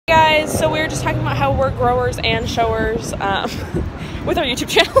guys, so we were just talking about how we're growers and showers with our YouTube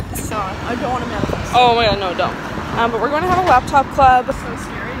channels. No, I don't want to manifest. Oh my god, no, don't. But we're going to have a laptop club. It's so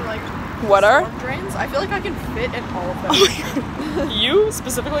scary, like what are? storm drains. I feel like I can fit in all of them. Oh you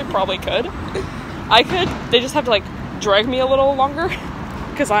specifically probably could. I could. They just have to like drag me a little longer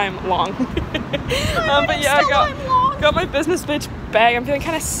because I'm long. But yeah, I got my business bitch bag. I'm feeling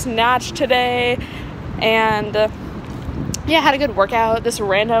kind of snatched today, and yeah, I had a good workout. This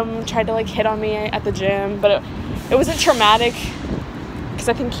random tried to like hit on me at the gym, but it wasn't traumatic because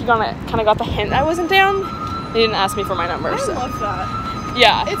I think he kind of got the hint I wasn't down. He didn't ask me for my number. I love that.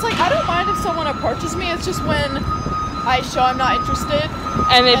 Yeah. It's like I don't mind if someone approaches me. It's just when I show I'm not interested,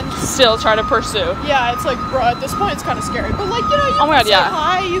 and they still try to pursue. Yeah, it's like, bro, at this point it's kind of scary. But like, you know, you can say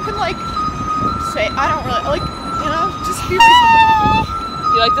hi. You can like say, I don't really like, you know, just be reasonable.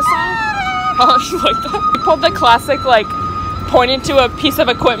 You like this song? Oh, you like that? We pulled the classic like pointed to a piece of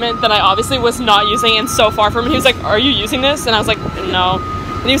equipment that I obviously was not using and so far from it. He was like, are you using this? And I was like, no.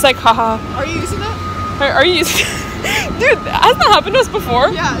 And he was like, haha. Are you using it? Are you using Dude, hasn't that happened to us before?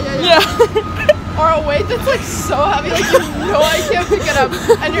 Yeah. Or a weight that's like so heavy, like you know I can't pick it up.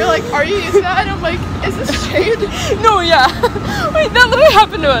 And you're like, are you using that? And I'm like, is this shade? No, yeah. Wait, that literally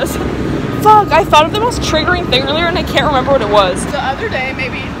happened to us. Fuck, I thought of the most triggering thing earlier and I can't remember what it was. The other day,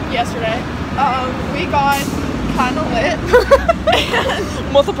 maybe yesterday, we got kind of lit.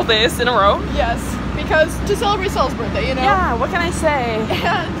 Multiple days in a row? Yes, because to celebrate Stella's birthday, you know? Yeah, what can I say?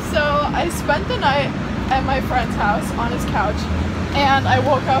 And so I spent the night at my friend's house on his couch, and I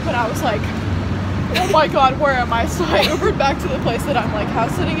woke up and I was like, oh my god, where am I? So I Ubered back to the place that I'm like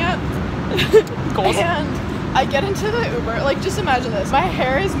house sitting at. Goals. And I get into the Uber, like just imagine this, my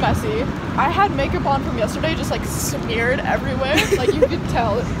hair is messy, I had makeup on from yesterday just like smeared everywhere, like you could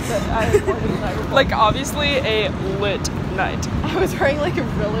tell that I recorded the night before. Like obviously a lit night. I was wearing like a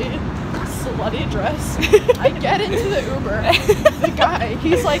really slutty dress. I get into the Uber, the guy,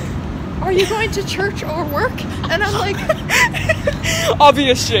 he's like, are you going to church or work? And I'm like,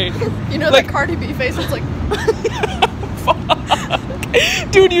 obvious shade. You know, like, that Cardi B face, it's like, fuck.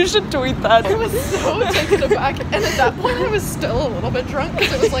 Dude, you should tweet that. I was so taken aback, and at that point I was still a little bit drunk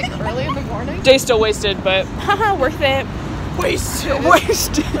because it was like early in the morning. Day still wasted, but haha, worth it. Wasted.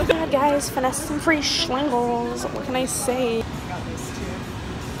 Yeah, guys, finesse some free schlingles. What can I say? I got this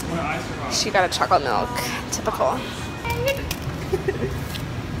too. She got a chocolate milk. Typical.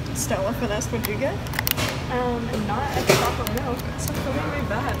 Stella finesse, what'd you get? Not a chocolate milk. Stop filming my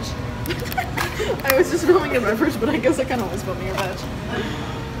badge. I was just filming a beverage, but I guess I kind of was filming your badge.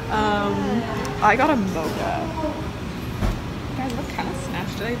 I got a mocha. You guys look kind of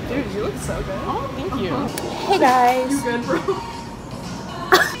snatched today. Dude, you look so good. Oh, thank you. Hey guys. You good, bro?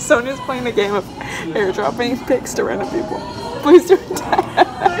 Sonia's playing a game of airdropping pics to random people. Please do that.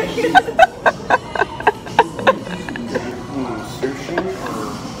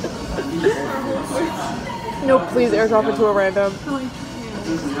 No, please airdrop it to a random.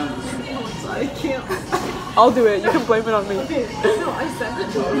 I can't. I'll do it. You can blame it on me. Okay, no, I sent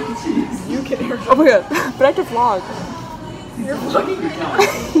it to you. You can airdrop. Oh my god, but I have to vlog. You're vlogging?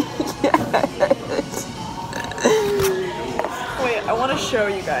 Yes. Wait, I want to show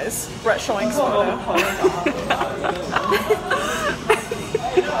you guys. Brett showing photo.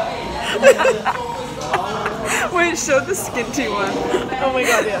 Wait, show the skinty one. Oh my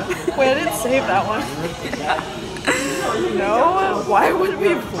god, yeah. Wait, I didn't save that one. No? Why would we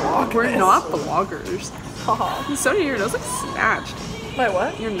vlog? We're not vloggers. Haha. Sonia, your nose looks snatched. My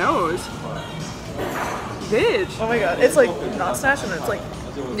what? Your nose. Bitch. Oh my god, it's like not snatched and it's like...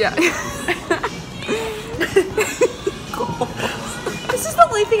 Yeah. This is the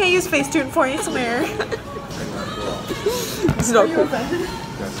only thing I use Facetune for. I need some air. This is not cool.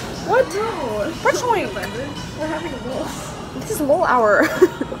 What? No. We're showing. We're having a little... This is a little hour.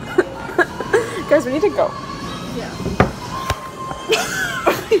 Guys, we need to go. Yeah.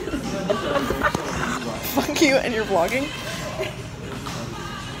 Fuck you and you're vlogging.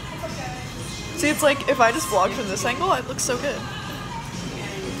 See, it's like if I just vlogged from this angle, I'd look so good.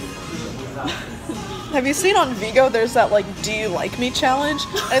 Have you seen on Vigo there's that like do you like me challenge?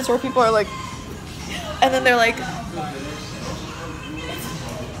 And it's where people are like, and then they're like,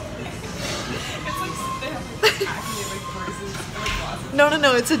 no,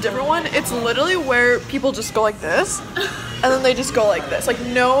 it's a different one. It's literally where people just go like this, and then they just go like this. Like,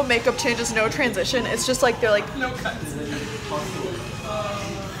 no makeup changes, no transition. It's just like, they're like... No cuts.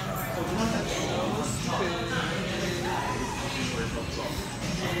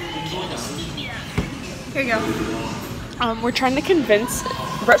 Here you go. We're trying to convince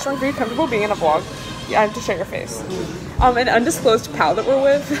Brett's very comfortable being in a vlog. Yeah, I have to show your face. An undisclosed pal that we're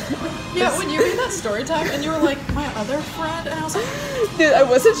with. Yeah, when you made that story time and you were like, my other friend, and I was like, dude, I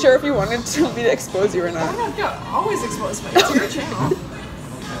wasn't sure if you wanted me to expose you or not. oh my god, always expose me. It's your channel.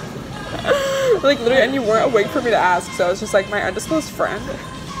 Like, literally, and you weren't awake for me to ask, so I was just like, my undisclosed friend?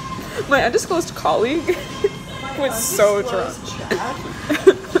 My undisclosed colleague? Was so drunk.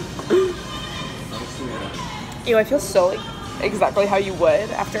 Ew, I feel so, like, exactly how you would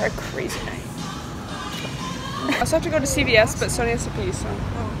after a crazy night. I also have to go to CVS, but Sonia has to pee, so.